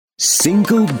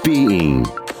Single Being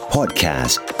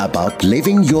Podcast about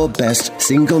living your best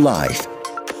single life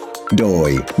โดย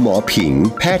หมอผิง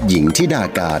แพทย์หญิงธิดา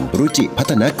การรุจิพั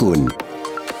ฒนกุล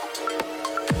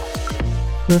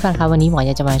คุณผู้ฟังคะวันนี้หมออ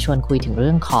ยากจะมาชวนคุยถึงเ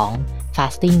รื่องของ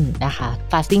fasting นะคะ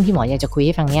fasting ที่หมออยากจะคุยใ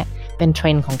ห้ฟังเนี้ยเป็นเทร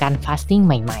นด์ของการ fasting ใ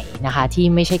หม่ๆนะคะที่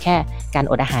ไม่ใช่แค่การ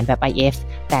อดอาหารแบบ IF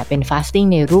แต่เป็น fasting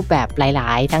ในรูปแบบหล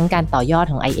ายๆทั้งการต่อยอด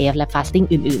ของ IF และ fasting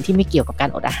อื่นๆที่ไม่เกี่ยวกับการ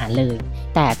อดอาหารเลย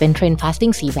แต่เป็นเทรนด์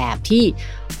fasting 4 แบบที่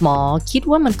หมอคิด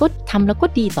ว่ามันก็ทำแล้วก็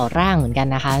ดีต่อร่างเหมือนกัน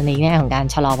นะคะในแง่ของการ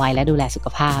ชะลอวัยและดูแลสุข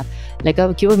ภาพแล้วก็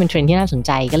คิดว่าเป็นเทรนด์ที่น่าสนใ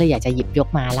จก็เลยอยากจะหยิบยก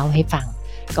มาเล่าให้ฟัง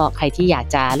ก็ใครที่อยาก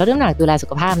จะลดน้ำหนักดูแลสุ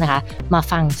ขภาพนะคะมา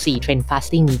ฟัง4เทรนด์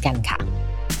fasting นี้กันค่ะ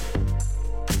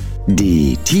ดี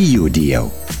ที่อยู่เดียว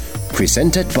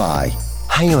Presented by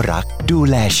ให้รักดู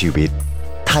แลชีวิต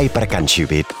ไทยประกันชี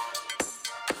วิต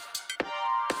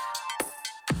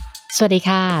สวัสดี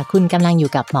ค่ะคุณกำลังอยู่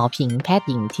กับหมอผิงแพทย์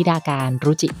หญิงธิดาการ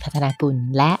รุจิพัฒนากุล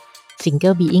และ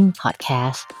Single Being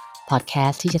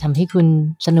Podcast ที่จะทำให้คุณ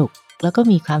สนุกแล้วก็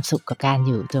มีความสุขกับการอ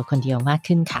ยู่ตัวคนเดียวมาก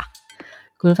ขึ้นค่ะ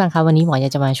คุณผู้ฟังคะวันนี้หมออยา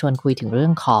กจะมาชวนคุยถึงเรื่อ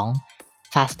งของ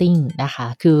fasting นะคะ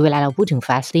คือเวลาเราพูดถึง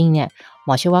fasting เนี่ยหม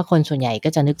อเชื่อว่าคนส่วนใหญ่ก็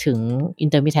จะนึกถึง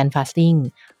intermittent fasting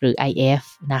หรือ IF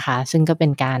นะคะซึ่งก็เป็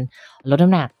นการลดน้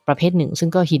ำหนักประเภทหนึ่งซึ่ง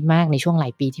ก็ฮิตมากในช่วงหลา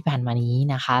ยปีที่ผ่านมานี้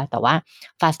นะคะแต่ว่า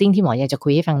fasting ที่หมออยากจะคุ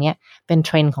ยให้ฟังเนี่ยเป็นเท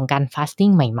รนด์ของการ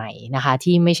fasting ใหม่ๆนะคะ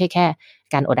ที่ไม่ใช่แค่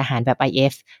การอดอาหารแบบ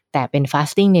IF แต่เป็น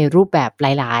fasting ในรูปแบบห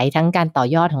ลายๆทั้งการต่อ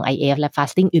ยอดของ IF และ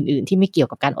fasting อื่นๆที่ไม่เกี่ยว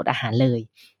กับการอดอาหารเลย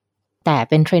แต่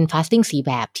เป็นเทรนด์ fasting 4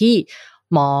 แบบที่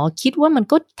หมอคิดว่ามัน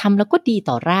ก็ทำแล้วก็ดี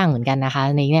ต่อร่างเหมือนกันนะคะ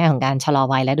ในแง่ของการชะลอ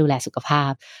วัยและดูแลสุขภา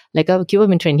พแล้วก็คิดว่า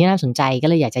เป็นเทรนด์ที่น่าสนใจก็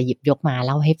เลยอยากจะหยิบยกมาเ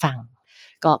ล่าให้ฟัง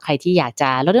ก็ใครที่อยากจะ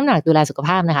ลดน้ำหนักดูแลสุขภ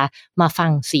าพนะคะมาฟั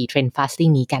ง4เทรนด์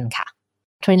fasting นี้กันค่ะ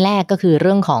เทรนด์แรกก็คือเ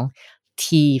รื่องของ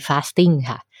tea fasting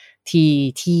ค่ะ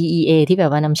TEA ที่แปล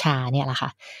ว่าน้ำชาเนี่ยแหละค่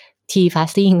ะ tea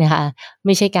fasting นะคะไ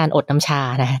ม่ใช่การอดน้ำชา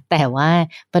นะแต่ว่า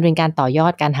มันเป็นการต่อยอ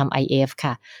ดการทำ IF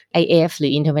ค่ะ IF หรื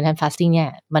อ intermittent fasting เนี่ย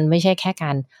มันไม่ใช่แค่ก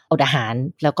ารอดอาหาร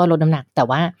แล้วก็ลดน้ำหนักแต่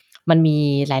ว่ามันมี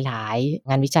หลายๆ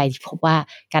งานวิจัยที่พบว่า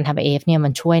การทำ IF เนี่ยมั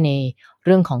นช่วยในเ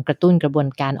รื่องของกระตุ้นกระบวน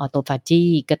การออโตฟาจี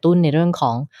กระตุ้นในเรื่องข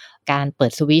องการเปิ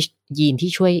ดสวิตช์ยีน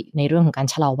ที่ช่วยในเรื่องของการ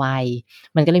ชะลอวัย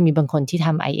มันก็เลยมีบางคนที่ท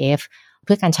ำ IF เ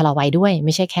พื่อการชะลอวัยด้วยไ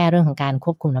ม่ใช่แค่เรื่องของการค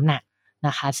วบคุมน้ำหนักน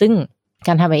ะคะซึ่งก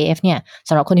ารทำ IF เนี่ยส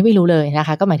ำหรับคนที่ไม่รู้เลยนะค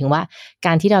ะก็หมายถึงว่าก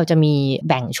ารที่เราจะมี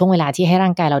แบ่งช่วงเวลาที่ให้ร่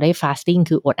างกายเราได้ fasting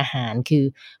คืออดอาหารคือ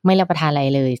ไม่รับประทานอะไร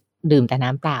เลยดื่มแต่น้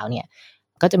ำเปล่าเนี่ย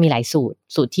ก็จะมีหลาย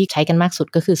สูตรที่ใช้กันมากสุด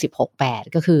ก็คือ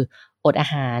 16-8 ก็คืออดอา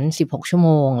หาร16ชั่วโม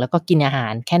งแล้วก็กินอาหา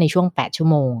รแค่ในช่วง8ชั่ว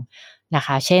โมงนะค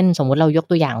ะเช่นสมมุติเรายก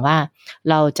ตัวอย่างว่า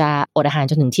เราจะอดอาหาร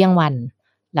จนถึงเที่ยงวัน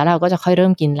แล้วเราก็จะค่อยเริ่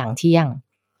มกินหลังเที่ยง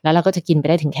แล้วเราก็จะกินไป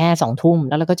ได้ถึงแค่2ทุ่ม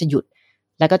แล้วเราก็จะหยุด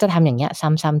แล้วก็จะทำอย่างเงี้ย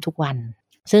ซ้ำๆทุกวัน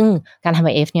ซึ่งการทำ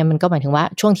IF เนี่ยมันก็หมายถึงว่า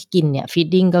ช่วงที่กินเนี่ย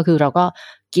feeding ก็คือเราก็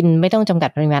กินไม่ต้องจำกัด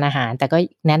ปริมาณอาหารแต่ก็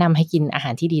แนะนำให้กินอาหา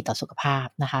รที่ดีต่อสุขภาพ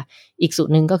นะคะอีกสูต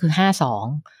รหนึ่งก็คือ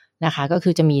5-2นะคะก็คื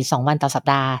อจะมี2วันต่อสัป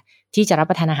ดาห์ที่จะรับ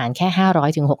ประทานอาหารแค่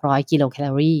500ถึง600กิโลแคล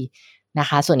อรี่นะ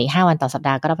คะส่วนอีก5วันต่อสัปด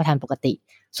าห์ก็รับประทานปกติ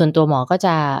ส่วนตัวหมอก็จ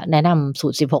ะแนะนำสู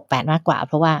ตร 16-8 มากกว่าเ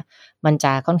พราะว่ามันจ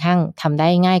ะค่อนข้างทำได้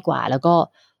ง่ายกว่าแล้วก็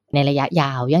ในระยะย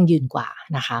าวยั่งยืนกว่า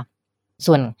นะคะ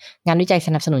ส่วนงานวิจัยส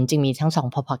นับสนุนจึงมีทั้ง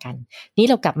2พอๆกันนี่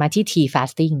เรากลับมาที่ tea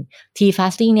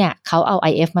fasting เนี่ยเขาเอา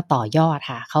IF มาต่อยอด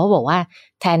ค่ะเขาบอกว่า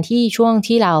แทนที่ช่วง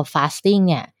ที่เรา fasting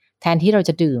เนี่ยแทนที่เราจ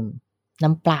ะดื่มน้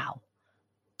ำเปล่า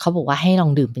เขาบอกว่าให้ลอ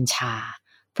งดื่มเป็นชา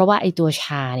เพราะว่าไอตัวช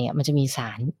าเนี่ยมันจะมีสา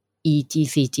ร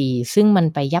EGCG ซึ่งมัน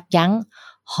ไปยับยั้ง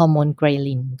ฮอร์โมนเกร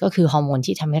ลินก็คือฮอร์โมน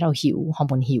ที่ทำให้เราหิวฮอร์โ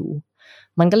มนหิว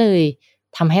มันก็เลย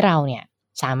ทำให้เราเนี่ย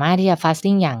สามารถที่จะ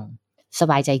fasting อย่างส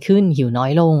บายใจขึ้นหิวน้อ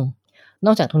ยลงน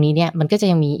อกจากตรงนี้เนี่ยมันก็จะ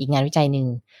ยังมีอีกงานวิจัยหนึ่ง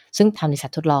ซึ่งทำในสัต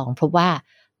ว์ทดลองพบว่า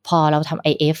พอเราท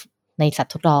ำ IF ในสัต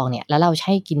ว์ทดลองเนี่ยแล้วเราใ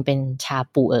ช้กินเป็นชา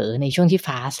ปูในช่วงที่ฟ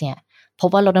าสเนี่ยพบ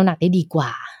ว่าลดน้ำหนักได้ดีกว่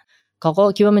าเขาก็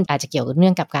คิดว่ามันอาจจะเกี่ยวกับเนื่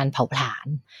องกับการเผาผลาญ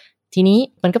ทีนี้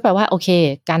มันก็แปลว่าโอเค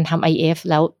การทำ IF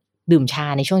แล้วดื่มชา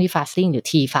ในช่วงที่ fasting หรือ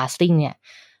tea fasting เนี่ย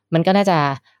มันก็น่าจะ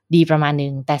ดีประมาณนึ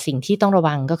งแต่สิ่งที่ต้องระ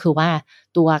วังก็คือว่า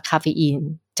ตัวคาเฟอีน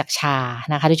จากชา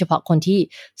นะคะโดยเฉพาะคนที่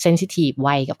เซนซิทีฟไว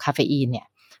กับคาเฟอีนเนี่ย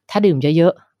ถ้าดื่มเยอ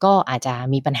ะๆก็อาจจะ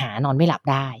มีปัญหานอนไม่หลับ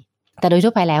ได้แต่โดย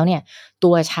ทั่วไปแล้วเนี่ยตั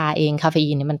วชาเองคาเฟ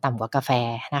อีนเนี่ยมันต่ำกว่ากาแฟ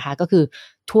นะคะก็คือ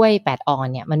ถ้วย8ออน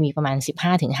เนี่ยมันมีประมาณ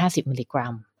 15-50 มิลลิกรั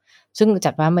มซึ่ง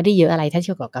จัดว่าไม่ได้เยอะอะไรถ้าเ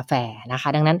ทียบกับกาแฟนะคะ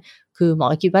ดังนั้นคือหมอ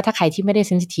คิดว่าถ้าใครที่ไม่ได้เ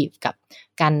ซนซิทีฟกับ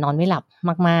การนอนไม่หลับ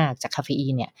มากๆจากคาเฟอี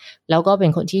นเนี่ยแล้วก็เป็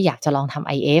นคนที่อยากจะลองท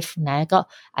ำ IF นะก็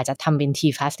อาจจะทำเป็น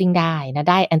tea fasting ได้นะ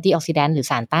ได้แอนตี้ออกซิแดนต์หรือ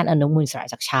สารต้านอนุมูลอิสระ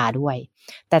จากชาด้วย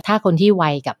แต่ถ้าคนที่ไว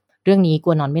กับ เรื่องนี้ก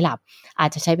ลัวนอนไม่หลับอาจ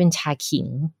จะใช้เป็นชาขิง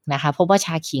นะคะเพราะว่าช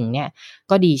าขิงเนี่ย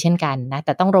ก็ดีเช่นกันนะแ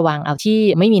ต่ต้องระวังเอาที่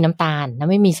ไม่มีน้ำตาลและ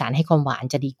ไม่มีสารให้ความหวาน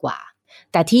จะดีกว่า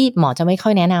แต่ที่หมอจะไม่ค่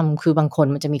อยแนะนำคือบางคน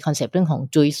มันจะมีคอนเซปต์เรื่องของ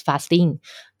juice fasting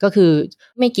ก็คือ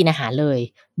ไม่กินอาหารเลย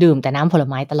ดื่มแต่น้ำผล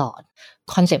ไม้ตลอด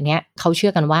คอนเซปต์เนี้ยเขาเชื่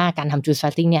อกันว่าการทำ juice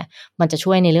fasting เนี่ยมันจะ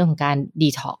ช่วยในเรื่องของการ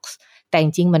detox แต่จ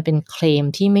ริงๆมันเป็นเคลม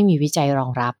ที่ไม่มีวิจัยรอ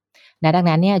งรับนะดัง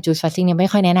นั้นเนี่ย juice fasting เนี่ยไม่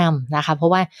ค่อยแนะนำนะคะเพรา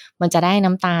ะว่ามันจะได้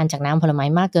น้ำตาลจากน้ำผลไม้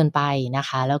มากเกินไปนะค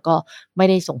ะแล้วก็ไม่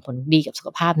ได้ส่งผลดีกับสุข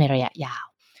ภาพในระยะยาว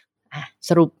ส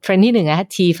รุปเทรนด์ที่1นะ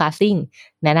tea fasting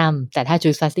แนะนำแต่ถ้า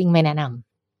juice fasting ไม่แนะน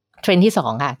ำเทรนด์ที่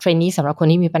2ค่ะเทรนด์นี้สำหรับคน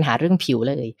ที่มีปัญหาเรื่องผิว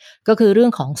เลยก็คือเรื่อ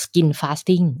งของ skin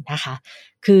fasting นะคะ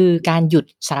คือการหยุด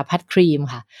สารพัดครีม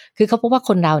ค่ะคือเขาพบว่าค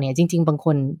นเราเนี่ยจริงๆบางค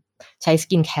นใช้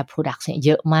skin care products เนี่ยเย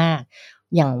อะมาก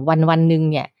อย่างวันๆนึง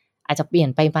เนี่ยอาจจะเปลี่ยน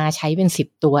ไปมาใช้เป็น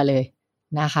10ตัวเลย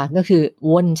นะคะก็คือ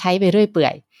วนใช้ไปเรื่อยเปื่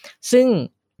อยซึ่ง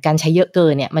การใช้เยอะเกิ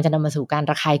นเนี่ยมันจะนำมาสู่การ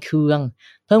ระคายเคือง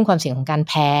เพิ่มความเสี่ยงของการ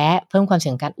แพ้เพิ่มความเสี่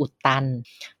ยงของการอุดตัน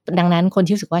ดังนั้นคน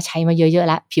ที่รู้สึกว่าใช้มาเยอะๆ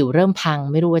แล้วผิวเริ่มพัง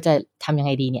ไม่รู้ว่าจะทำยังไ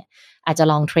งดีเนี่ยอาจจะ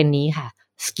ลองเทรนด์นี้ค่ะ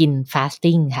skin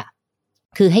fasting ค่ะ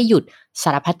คือให้หยุดสา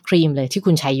รพัดครีมเลยที่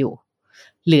คุณใช้อยู่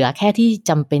เหลือแค่ที่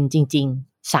จำเป็นจริง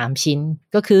ๆ3ชิ้น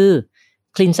ก็คือ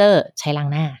cleanser ใช้ล้าง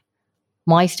หน้า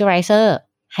moisturizer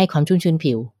ให้ความชุ่มชื้น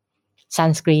ผิว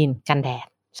sunscreen กันแดด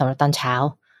สำหรับตอนเช้า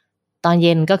ตอนเ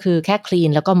ย็นก็คือแค่คลีน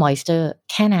แล้วก็มอยส์เจอร์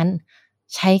แค่นั้น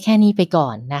ใช้แค่นี้ไปก่อ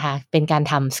นนะคะเป็นการ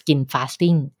ทำสกินฟาส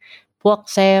ติ้งพวก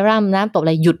เซรั่มน้ำตบอะไ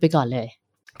รหยุดไปก่อนเลย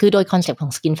คือโดยคอนเซปต์ขอ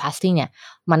งสกินฟาสติ้งเนี่ย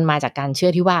มันมาจากการเชื่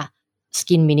อที่ว่าส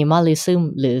กินมินิมอลลิซึม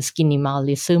หรือสกินนิมอล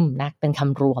ลิซึมนะเป็นค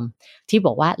ำรวมที่บ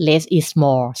อกว่า less is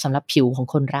more สำหรับผิวของ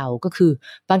คนเราก็คือ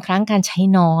บางครั้งการใช้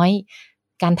น้อย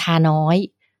การทาน้อย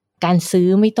การซื้อ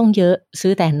ไม่ต้องเยอะซื้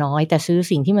อแต่น้อยแต่ซื้อ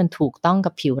สิ่งที่มันถูกต้อง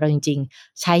กับผิวเราจริง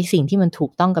ๆใช้สิ่งที่มันถู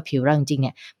กต้องกับผิวเราจริงๆเ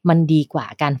นี่ยมันดีกว่า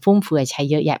การฟุ่มเฟือยใช้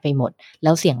เยอะแยะไปหมดแล้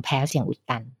วเสี่ยงแพ้เสี่ยงอุด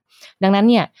ตันดังนั้น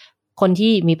เนี่ยคน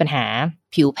ที่มีปัญหา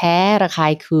ผิวแพ้ระคา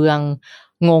ยเคือง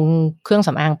งงเครื่องส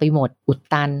ำอางไปหมดอุด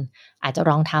ตันอาจจะ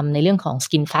ลองทำในเรื่องของ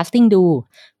skin fasting ดู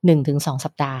 1-2 สั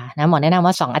ปดาห์นะหมอแนะนำ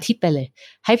ว่า2 อาทิตย์ไปเลย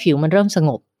ให้ผิวมันเริ่มสง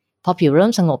บพอผิวเริ่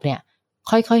มสงบเนี่ย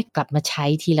ค่อยๆกลับมาใช้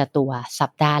ทีละตัวสั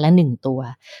ปดาห์ละ1ตัว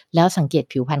แล้วสังเกต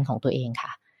ผิวพรรณของตัวเองค่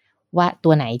ะว่าตั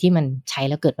วไหนที่มันใช้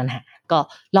แล้วเกิดปัญหาก็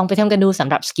ลองไปทำกันดูสำ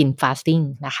หรับ skin fasting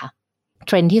นะคะเ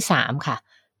ทรนด์ที่3ค่ะ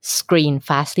screen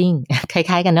fasting ค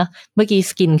ล้ายๆกันเนาะเมื่อกี้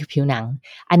skin คือผิวหนัง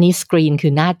อันนี้ screen คื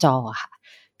อหน้าจอค่ะ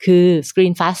คือ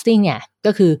screen fasting เนี่ย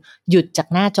ก็คือหยุดจาก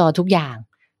หน้าจอทุกอย่าง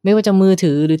ไม่ว่าจะมือ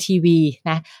ถือหรือทีวี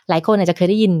นะหลายคนอาจจะเคย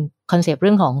ได้ยินคอนเซปต์เ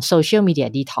รื่องของ social media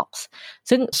detox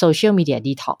ซึ่ง social media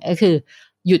detox ก็คือ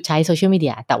หยุดใช้ social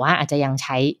media แต่ว่าอาจจะยังใ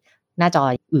ช้หน้าจอ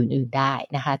อื่นๆได้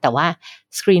นะคะแต่ว่า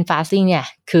screen fasting เนี่ย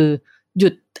คือหยุ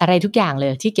ดอะไรทุกอย่างเล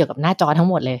ยที่เกี่ยวกับหน้าจอทั้ง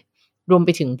หมดเลยรวมไป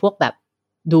ถึงพวกแบบ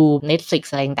ดู Netflix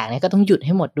อะไรต่างๆเนี่ยก็ต้องหยุดใ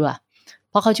ห้หมดด้วย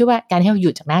เพราะเขาเชื่อว่าการที่เราหยุ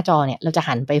ดจากหน้าจอเนี่ยเราจะ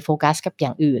หันไปโฟกัสกับอย่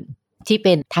างอื่นที่เ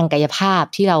ป็นทางกายภาพ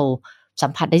ที่เราสั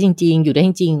มผัสได้จริงๆอยู่ได้จ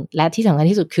ริงๆและที่สำคัญ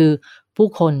ที่สุดคือผู้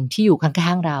คนที่อยู่ข้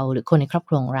างๆเราหรือคนในครอบค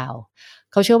รัวของเรา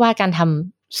เขาเชื่อว่าการท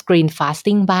ำ screen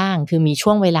fasting บ้างคือมีช่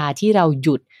วงเวลาที่เราห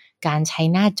ยุดการใช้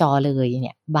หน้าจอเลยเ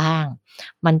นี่ยบ้าง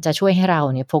มันจะช่วยให้เรา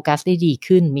เนี่ยโฟกัสได้ดี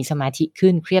ขึ้นมีสมาธิขึ้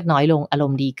นเครียดน้อยลงอาร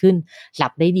มณ์ดีขึ้นหลั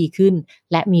บได้ดีขึ้น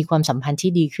และมีความสัมพันธ์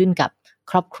ที่ดีขึ้นกับ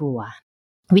ครอบครัว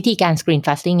วิธีการ screen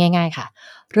fasting ง่ายๆค่ะ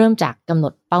เริ่มจากกำหน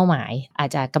ดเป้าหมายอาจ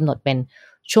จะกำหนดเป็น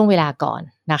ช่วงเวลาก่อน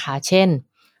นะคะเช่น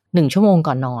1 ชั่วโมง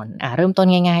ก่อนนอนเริ่มต้น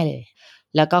ง่ายๆเลย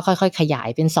แล้วก็ค่อยๆขยาย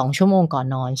เป็น2 ชั่วโมงก่อน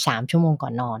นอน3 ชั่วโมงก่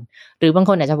อนนอนหรือบางค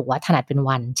นอาจจะบอกว่าถนัดเป็น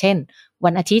วันเช่นวั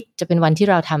นอาทิตย์จะเป็นวันที่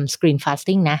เราทำ screen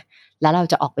fasting นะแล้วเรา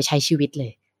จะออกไปใช้ชีวิตเล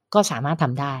ยก็สามารถท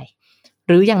ำได้ห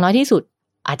รืออย่างน้อยที่สุด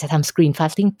อาจจะทำ screen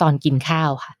fasting ตอนกินข้า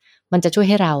วค่ะมันจะช่วย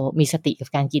ให้เรามีสติกับ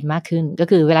การกินมากขึ้นก็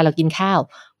คือเวลาเรากินข้าว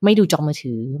ไม่ดูจอมือ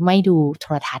ถือไม่ดูโท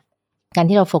รทัศน์การ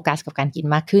ที่เราโฟกัสกับการกิน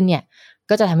มากขึ้นเนี่ย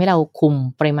ก็จะทำให้เราคุม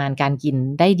ปริมาณการกิน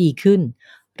ได้ดีขึ้น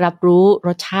รับรู้ร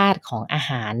สชาติของอาห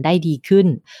ารได้ดีขึ้น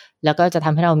แล้วก็จะท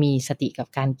ำให้เรามีสติกับ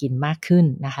การกินมากขึ้น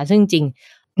นะคะซึ่งจริง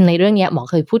ในเรื่องนี้หมอ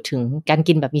เคยพูดถึงการ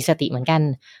กินแบบมีสติเหมือนกัน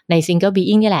ใน Single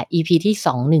Being นี่แหละ EP ที่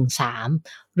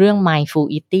213เรื่อง Mindful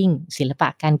Eating ศิลปะ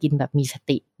การกินแบบมีส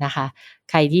ตินะคะ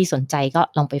ใครที่สนใจก็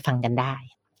ลองไปฟังกันได้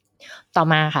ต่อ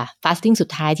มาค่ะ fasting สุด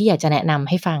ท้ายที่อยากจะแนะนำ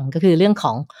ให้ฟังก็คือเรื่องข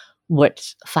อง words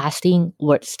fasting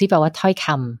words ที่แปลว่าถ้อยค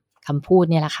ำพูด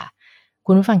เนี่ยแหละค่ะ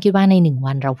คุณผู้ฟังคิดว่าใน1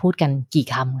 วันเราพูดกันกี่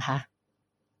คำคะ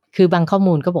คือบางข้อ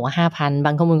มูลก็บอกว่า 5,000 บ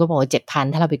างข้อมูลก็บอกว่า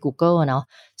 7,000 ถ้าเราไป Google เนาะ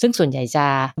ซึ่งส่วนใหญ่จะ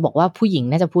บอกว่าผู้หญิง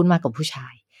น่าจะพูดมากกว่าผู้ชา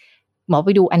ยหมอไป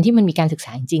ดูอันที่มันมีการศึกษ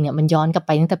าจริงๆเนี่ยมันย้อนกลับไ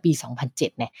ปตั้งแต่ปี 2007 เ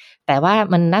นี่ยแต่ว่า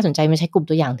มันน่าสนใจมันใช้กลุ่ม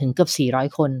ตัวอย่างถึงเกือบ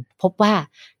400 คนพบว่า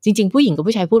จริงๆผู้หญิงกับ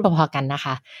ผู้ชายพูดพอๆกันนะค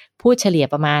ะพูดเฉลี่ย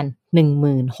ประมาณ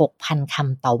 16,000 ค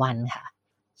ำต่อวันค่ะ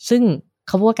ซึ่ง เ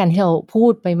ขาพูดว่าการที่เราพู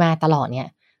ดไปมาตลอดเนี่ย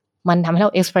มันทำให้เร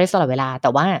าเอ็กซ์เพรสตลอดเวลาแต่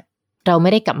ว่าเราไ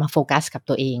ม่ได้กลับมาโฟกัสกับ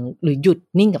ตัวเองหรือหยุด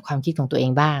นิ่งกับความคิดของตัวเอ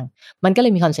งบ้างมันก็เล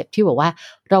ยมีคอนเซ็ปต์ที่บอกว่า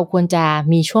เราควรจะ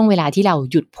มีช่วงเวลาที่เรา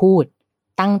หยุดพูด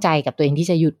ตั้งใจกับตัวเองที่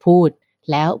จะหยุดพูด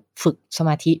แล้วฝึกสม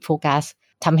าธิโฟกัส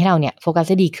ทำให้เราเนี่ยโฟกัส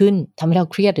ได้ดีขึ้นทำให้เรา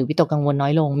เครียดหรือวิตกกังวลน้อ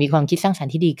ยลงมีความคิดสร้างสรร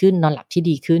ค์ที่ดีขึ้นนอนหลับที่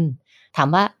ดีขึ้นถาม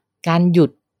ว่าการหยุ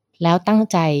ดแล้วตั้ง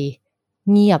ใจ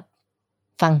เงียบ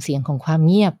ฟังเสียงของความ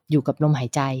เงียบอยู่กับลมหาย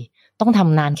ใจต้องท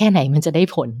ำนานแค่ไหนมันจะได้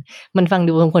ผลมันฟัง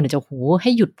ดูบางคนอาจจะโหใ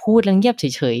ห้หยุดพูดแล้วเงียบเ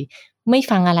ฉยๆไม่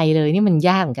ฟังอะไรเลยนี่มัน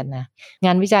ยากเหมือนกันนะง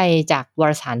านวิจัยจากวา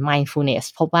รสาร Mindfulness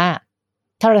พบว่า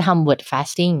ถ้าเราทำ word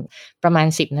fasting ประมาณ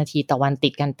10นาทีต่อวันติ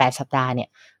ดกัน8สัปดาห์เนี่ย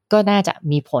ก็น่าจะ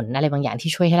มีผลอะไรบางอย่าง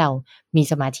ที่ช่วยให้เรามี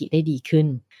สมาธิได้ดีขึ้น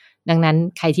ดังนั้น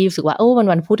ใครที่รู้สึกว่า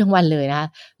วันพูดทั้งวันเลยนะ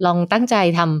ลองตั้งใจ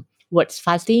ทำ word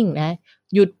fasting นะ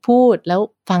หยุดพูดแล้ว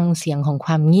ฟังเสียงของค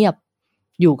วามเงียบ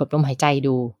อยู่กับลมหายใจ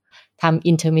ดูทำ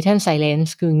intermittent silence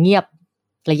คือเงียบ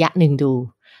ระยะหนึ่งดู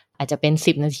อาจจะเป็น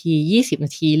10นาที20น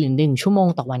าทีหรือ1ชั่วโมง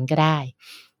ต่อวันก็ได้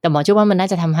แต่หมอเชื่อว่ามันน่า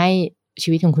จะทำให้ชี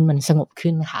วิตของคุณมันสงบ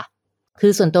ขึ้นค่ะคื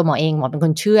อส่วนตัวหมอเองหมอเป็นค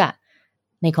นเชื่อ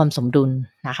ในความสมดุล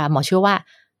นะคะหมอเชื่อว่า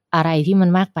อะไรที่มัน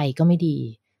มากไปก็ไม่ดี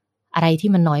อะไรที่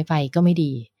มันน้อยไปก็ไม่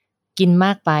ดีกินม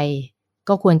ากไป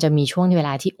ก็ควรจะมีช่วงเวล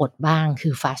าที่อดบ้างคื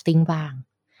อ fasting บ้าง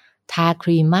ทาค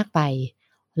รีมมากไป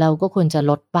เราก็ควรจะ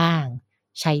ลดบ้าง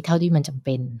ใช้เท่าที่มันจำเ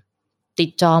ป็นติด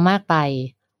จอมากไป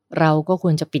เราก็ค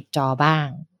วรจะปิดจอบ้าง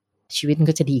ชีวิตมัน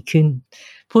ก็จะดีขึ้น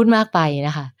พูดมากไปน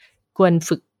ะคะควร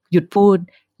ฝึกหยุดพูด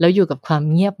แล้วอยู่กับความ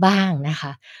เงียบบ้างนะค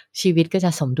ะชีวิตก็จ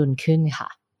ะสมดุลขึ้นค่ะ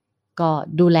ก็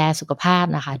ดูแลสุขภาพ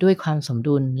นะคะด้วยความสม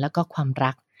ดุลแล้วก็ความ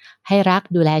รักให้รัก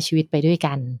ดูแลชีวิตไปด้วย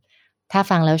กันถ้า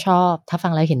ฟังแล้วชอบถ้าฟั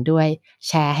งแล้วเห็นด้วยแ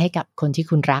ชร์ให้กับคนที่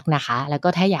คุณรักนะคะแล้วก็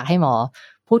ถ้าอยากให้หมอ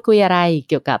พูดคุยอะไร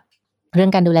เกี่ยวกับเรื่อ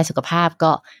งการดูแลสุขภาพ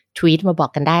ก็ทวีตมาบอก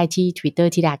กันได้ที่ Twitter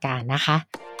ธิดาการนะคะ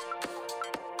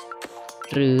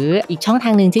หรืออีกช่องท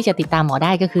างนึงที่จะติดตามหมอไ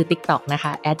ด้ก็คือ TikTok นะค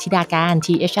ะ ธิดาการ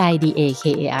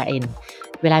THIDAKARN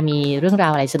เวลามีเรื่องรา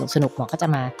วอะไรสนุกๆหมอก็จะ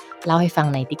มาเล่าให้ฟัง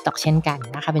ใน TikTok เช่นกัน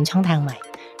นะคะเป็นช่องทางใหม่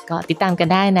ก็ติดตามกัน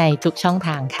ได้ในทุกช่องท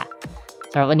างค่ะ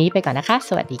สำหรับวันนี้ไปก่อนนะคะ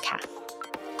สวัสดีค่ะ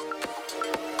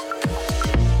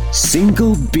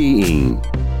Single Being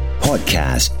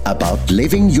Podcast about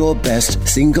living your best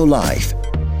single life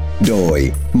โดย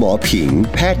หมอผิง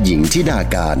แพทย์หญิงธิดา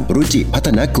การรุจิพัฒ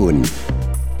นกุล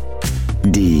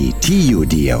ดีที่อยู่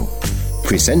เดียว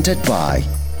Presented by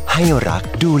ให้รัก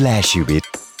ดูแลชีวิต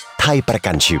ไทยประ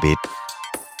กันชีวิต